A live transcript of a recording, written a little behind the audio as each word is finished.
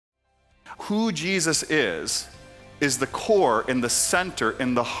who Jesus is the core and the center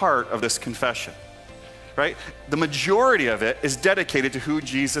and the heart of this confession, right? The majority of it is dedicated to who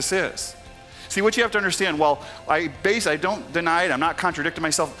Jesus is. See, what you have to understand, while I don't deny it, I'm not contradicting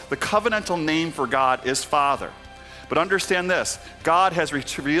myself, the covenantal name for God is Father. But understand this, God has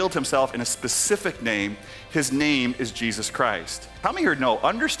revealed himself in a specific name. His name is Jesus Christ. How many here know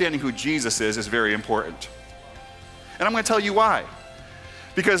understanding who Jesus is very important? And I'm going to tell you why.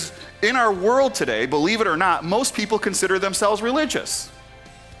 Because in our world today, believe it or not, most people consider themselves religious.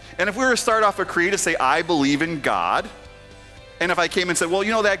 And if we were to start off a creed to say, I believe in God, and if I came and said, well,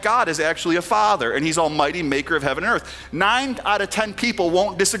 you know, that God is actually a father, and he's almighty maker of heaven and earth, 9 out of 10 people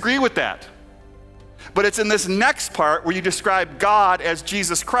won't disagree with that. But it's in this next part where you describe God as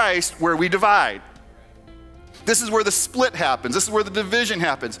Jesus Christ where we divide. This is where the split happens. This is where the division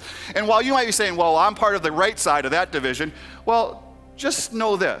happens. And while you might be saying, well, I'm part of the right side of that division, well, just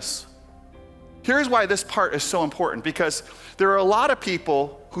know this. Here's why this part is so important, because there are a lot of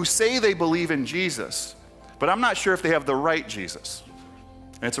people who say they believe in Jesus, but I'm not sure if they have the right Jesus.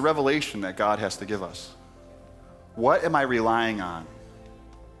 And it's a revelation that God has to give us. What am I relying on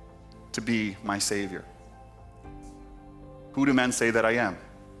to be my Savior? Who do men say that I am?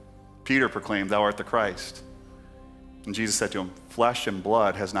 Peter proclaimed, thou art the Christ. And Jesus said to him, flesh and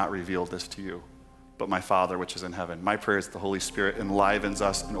blood has not revealed this to you, but my Father which is in heaven. My prayer is that the Holy Spirit enlivens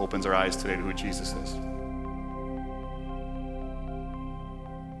us and opens our eyes today to who Jesus is.